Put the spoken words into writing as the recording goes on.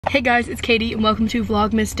Hey guys, it's Katie and welcome to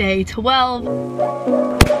Vlogmas Day 12.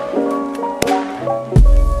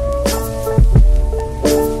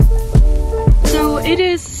 So it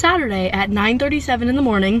is Saturday at 9:37 in the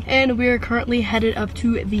morning and we're currently headed up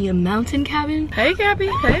to the mountain cabin. Hey Cappy,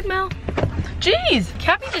 hey Mel. Jeez,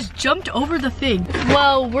 Cappy just jumped over the thing.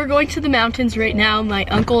 Well, we're going to the mountains right now. My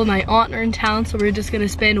uncle and my aunt are in town, so we're just gonna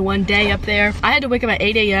spend one day up there. I had to wake up at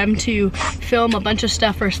 8 a.m. to film a bunch of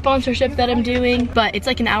stuff for a sponsorship that I'm doing, but it's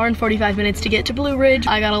like an hour and 45 minutes to get to Blue Ridge.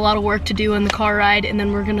 I got a lot of work to do on the car ride, and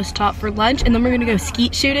then we're gonna stop for lunch, and then we're gonna go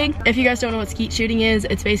skeet shooting. If you guys don't know what skeet shooting is,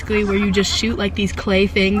 it's basically where you just shoot like these clay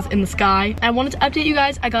things in the sky. I wanted to update you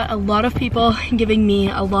guys. I got a lot of people giving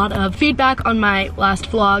me a lot of feedback on my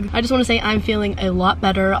last vlog. I just wanna say I'm feeling a lot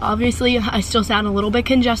better. Obviously, I still sound a little bit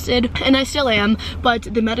congested, and I still am, but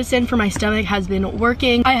the medicine for my stomach has been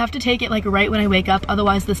working. I have to take it like right when I wake up,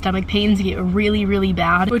 otherwise the stomach pains get really, really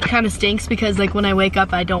bad, which kind of stinks because like when I wake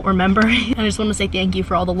up, I don't remember. And I just want to say thank you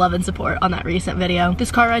for all the love and support on that recent video.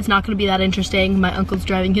 This car ride's not going to be that interesting. My uncle's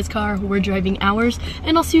driving his car, we're driving ours,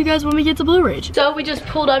 and I'll see you guys when we get to Blue Ridge. So we just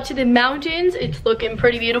pulled up to the mountains. It's looking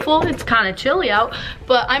pretty beautiful. It's kind of chilly out,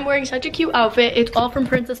 but I'm wearing such a cute outfit. It's all from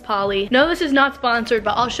Princess Polly. No, this is not sponsored,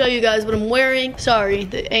 but I'll show you guys what I'm wearing. Sorry,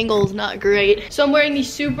 the angle is not great. So I'm wearing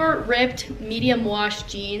these super ripped medium wash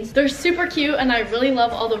jeans. They're super cute and I really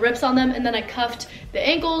love all the rips on them, and then I cuffed the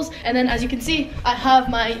ankles, and then as you can see, I have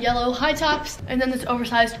my yellow high tops and then this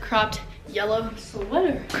oversized cropped yellow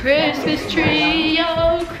sweater. Christmas tree,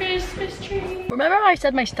 yo, Christmas tree. Remember how I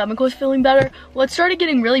said my stomach was feeling better? Well, it started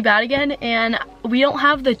getting really bad again, and we don't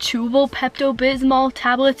have the chewable Pepto-Bismol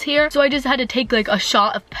tablets here, so I just had to take like a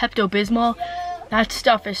shot of Pepto-Bismol. That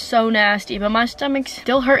stuff is so nasty, but my stomach's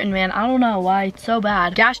still hurting, man. I don't know why it's so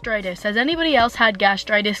bad. Gastritis. Has anybody else had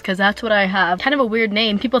gastritis? Because that's what I have. Kind of a weird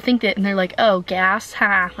name. People think that and they're like, oh, gas,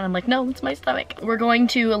 ha. And I'm like, no, it's my stomach. We're going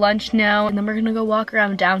to lunch now, and then we're gonna go walk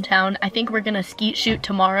around downtown. I think we're gonna skeet shoot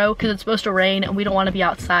tomorrow because it's supposed to rain and we don't want to be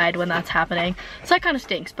outside when that's happening. So that kind of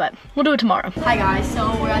stinks, but we'll do it tomorrow. Hi guys,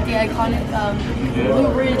 so we're at the iconic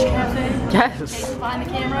Blue Ridge Cafe. Yes. Chase behind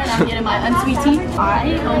the camera and I'm getting my unsweet tea.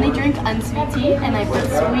 I only drink unsweet tea, and I put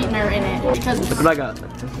sweetener in it because look what I got.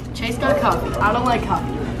 Chase got coffee. I don't like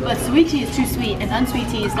coffee, but sweet tea is too sweet and unsweet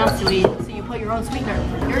tea is not sweet, so you put your own sweetener.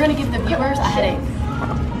 You're gonna give the viewers a headache.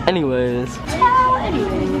 Anyways. Well,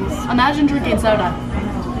 anyways. Imagine drinking soda.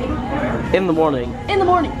 In the morning. In the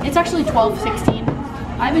morning. It's actually 12:16.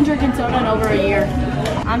 I've been drinking soda in over a year.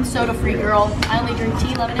 I'm soda free girl. I only drink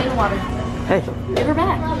tea, lemonade, and water. Hey. Give her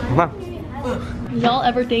back. Wow. Y'all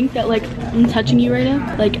ever think that like I'm touching you right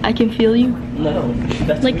now? Like I can feel you? No,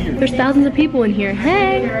 that's like weird. There's thousands of people in here.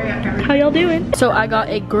 Hey, how y'all doing? So I got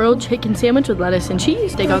a grilled chicken sandwich with lettuce and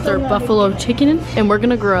cheese. They got their buffalo chicken and we're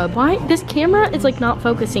gonna grub. Why? This camera is like not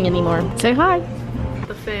focusing anymore. Say hi.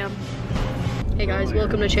 The fam. Hey guys,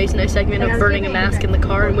 welcome to Chase and I segment of burning a mask in the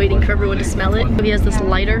car and waiting for everyone to smell it. He has this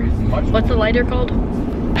lighter. What's the lighter called?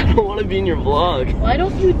 I don't want to be in your vlog. Why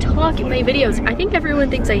don't you talk in my videos? I think everyone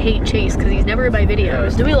thinks I hate Chase because he's never in my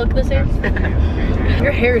videos. Do we look the same?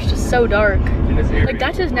 Your hair is just so dark. Like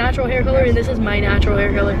that's his natural hair color and this is my natural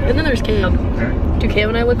hair color. And then there's Cam. Do Cam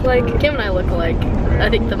and I look like? Cam and I look like, I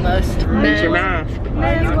think the most. Here's your mask.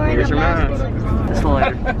 Here's your mask. This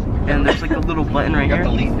lighter. And there's like a little button right here.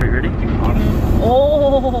 Are you ready?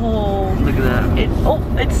 Oh. Look at that.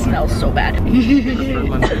 It smells so bad.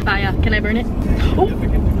 Can I burn it? Oh.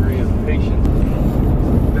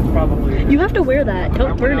 You have to wear that.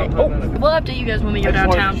 Don't burn it. Oh. We'll update you guys when we go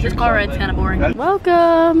downtown. This car ride's kind of boring.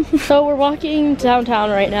 Welcome. So we're walking downtown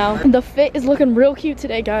right now. The fit is looking real cute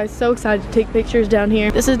today, guys. So excited to take pictures down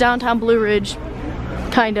here. This is downtown Blue Ridge.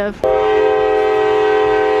 Kind of.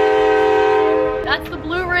 That's the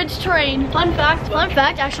Blue Ridge train. Fun fact,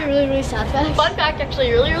 actually really sad fact. Fun fact,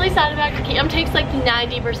 actually really sad fact. Cam takes like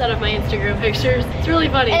 90% of my Instagram pictures. It's really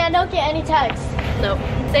funny. And I don't get any texts. No,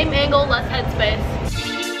 same angle, less headspace.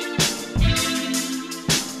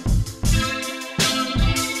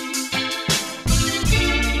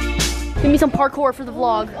 Give me some parkour for the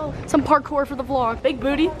vlog. Oh. Some parkour for the vlog. Big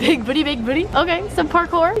booty, big booty, big booty. Okay, some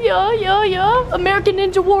parkour. Yeah. American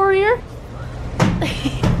Ninja Warrior.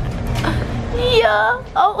 Yeah.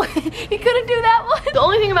 Oh, you couldn't do that one. The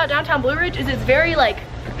only thing about downtown Blue Ridge is it's very like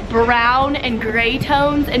brown and gray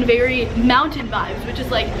tones and very mountain vibes, which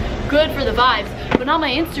is like good for the vibes, but not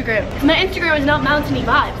my Instagram. My Instagram is not mountainy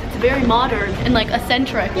vibes. It's very modern and like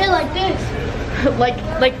eccentric. Yeah, like this.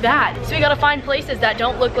 like that. So we gotta find places that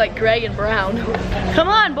don't look like gray and brown. Come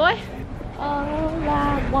on, boy.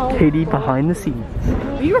 Katie behind the scenes.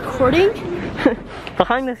 Are you recording?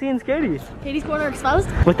 Behind the scenes Caiti's. Caiti's Corner exposed?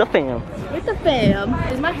 With the fam. With the fam.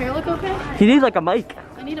 Does my hair look okay? You need like a mic.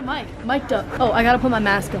 I need a mic. Mic'd up. Oh, I gotta put my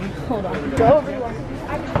mask on. Hold on. Go over here.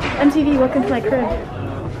 MTV, welcome to my crib.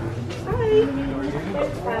 Hi.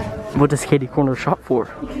 What does Caiti Corner shop for?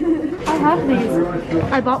 I have these.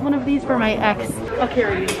 I bought one of these for my ex. I'll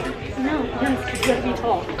carry you. No, yes, you gotta be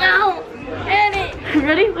tall. Ow! Eddie!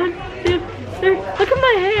 Ready? 1, 2, 3. Look at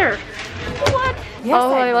my hair. What? Yes,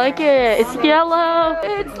 oh, I like it. It's yellow.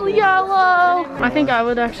 It's yellow. I think I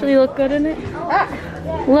would actually look good in it.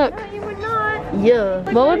 Look. No, you would not. Yeah.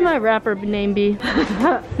 What would my rapper name be?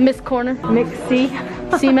 Miss Corner. Mick C.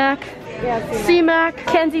 C-Mac. Yeah, C-Mac.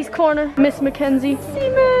 Kenzie's Corner. Miss Mackenzie.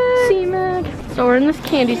 C-Mac. C-Mac. So we're in this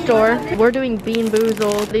candy store. We're doing Bean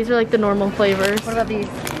Boozled. These are like the normal flavors. What about these?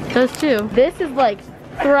 Those two. This is like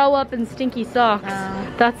throw up and stinky socks.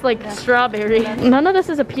 That's like strawberry. None of this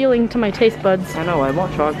is appealing to my taste buds. I know, I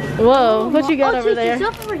want chocolate. Whoa, what you got over there?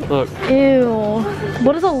 Look. Ew.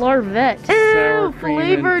 What is a larvette? Sour Ew, cream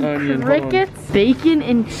flavored and onion. crickets. Bacon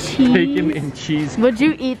and cheese. Bacon and cheese. Would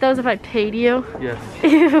you eat those if I paid you? Yes.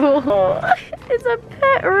 Ew. It's a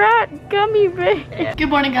pet rat gummy bear. Good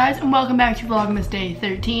morning, guys, and welcome back to Vlogmas Day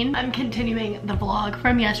 13. I'm continuing the vlog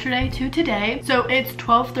from yesterday to today. So it's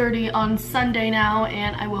 12:30 on Sunday now,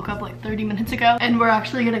 and I woke up like 30 minutes ago, and we're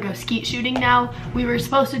actually gonna go skeet shooting now. We were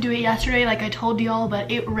supposed to do it yesterday, like I told y'all, but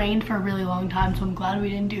it rained for a really long time, so I'm glad we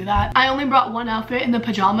didn't do that. I only brought one outfit in the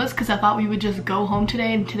pajamas because I thought we would just go home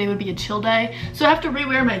today, and today would be a chill day. So I have to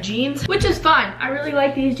rewear my jeans, which is fine. I really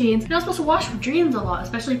like these jeans. You're not supposed to wash your jeans a lot,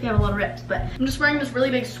 especially if you have a lot of rips, but I'm just wearing this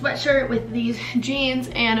really big sweatshirt with these jeans,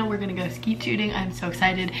 and we're gonna go skeet shooting. I'm so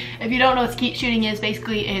excited. If you don't know what skeet shooting is,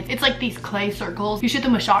 basically it's like these clay circles. You shoot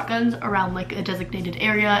them with shotguns around like a designated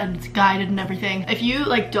area, and it's guided and everything. If you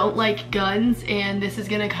like don't like guns and this is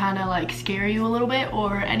gonna kind of like scare you a little bit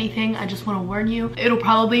or anything, I just want to warn you, it'll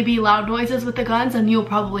probably be loud noises with the guns and you'll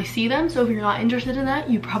probably see them. So if you're not interested in that,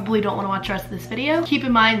 you probably don't want to watch the rest of this video. Keep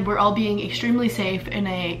in mind, we're all being extremely safe in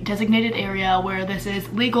a designated area where this is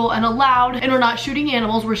legal and allowed, and we're not shooting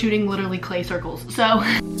animals, we're shooting literally clay circles. So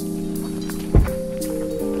I'm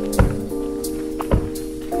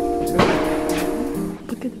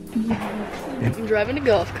driving a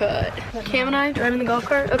golf cart. Cam and I driving the golf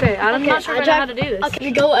cart? Okay, I'm not sure if I know how to do this. Okay,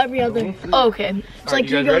 we go every other. Oh, okay. It's like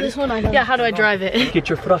you go this one, I go. Yeah, how do I drive it? Get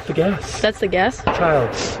your foot off the gas. That's the gas?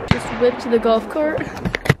 Child. Just whipped the golf cart.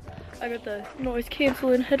 I got the noise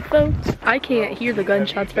canceling headphones. I can't hear the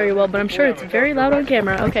gunshots very well, but I'm sure it's very loud on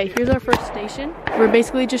camera. Okay, here's our first station. We're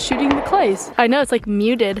basically just shooting the clays. I know, it's like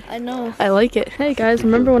muted. I know. I like it. Hey guys,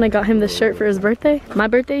 remember when I got him this shirt for his birthday? My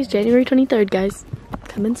birthday is January 23rd, guys.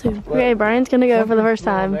 Coming soon. Okay, Brian's gonna go for the first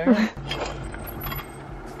time.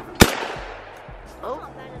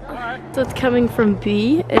 So it's coming from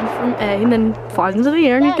B and from A, and then flies into the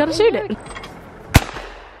air, and you gotta shoot it.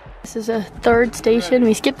 This is a third station.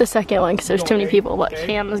 We skipped the second one because there's too many people, but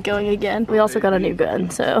Cam is going again. We also got a new gun,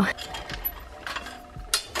 so.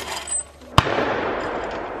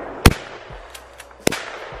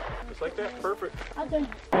 Just like that, perfect. Okay.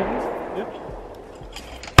 Yep.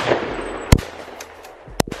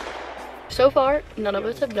 So far, none of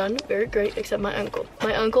us have done very great except my uncle.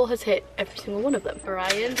 My uncle has hit every single one of them.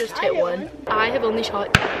 Brian just hit one. I have only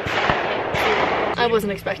shot twice. I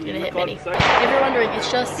wasn't expecting to hit many. If you're wondering, it's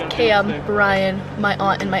just Cam, Brian, my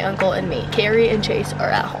aunt, and my uncle, and me. Carrie and Chase are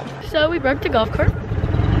at home. So we broke the golf cart.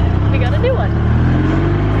 We got a new one.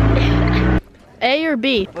 A or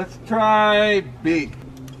B? Let's try B.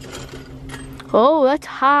 Oh, that's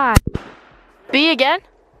high. B again?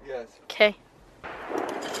 Yes. Okay.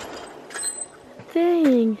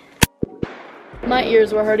 Dang. My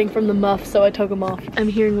ears were hurting from the muff, so I took them off. I'm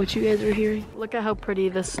hearing what you guys are hearing. Look at how pretty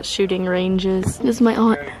this shooting range is. This is my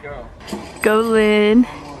aunt. Go, Lynn.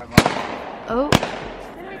 Oh.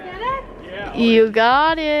 Did I get it? Yeah. You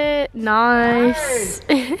got it. Nice.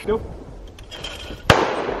 Nope.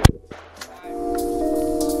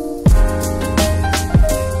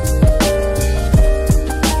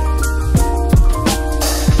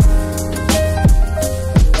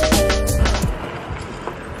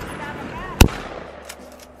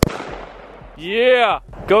 Yeah,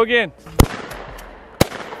 go again.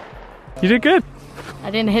 You did good.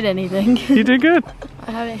 I didn't hit anything. You did good.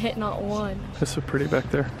 I haven't hit not one. That's so pretty back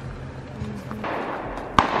there.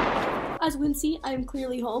 as you can see, I am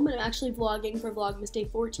clearly home and I'm actually vlogging for Vlogmas Day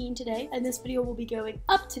 14 today, and this video will be going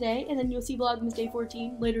up today, and then you'll see Vlogmas Day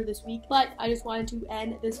 14 later this week. But I just wanted to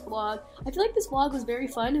end this vlog. I feel like this vlog was very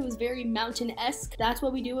fun. It was very mountain-esque. That's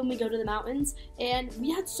what we do when we go to the mountains, and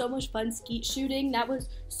we had so much fun skeet shooting. That was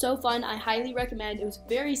so fun. I highly recommend. It was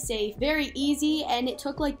very safe, very easy, and it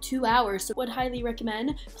took like 2 hours, so would highly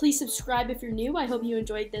recommend. Please subscribe if you're new. I hope you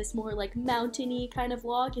enjoyed this more like mountainy kind of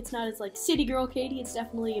vlog. It's not as like city girl Katie, it's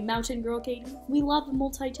definitely mountain girl Katie. We love a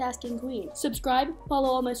multitasking queen. Subscribe, follow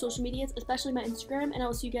all my social medias, especially my Instagram, and I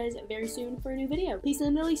will see you guys very soon for a new video. Peace in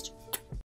the Middle East.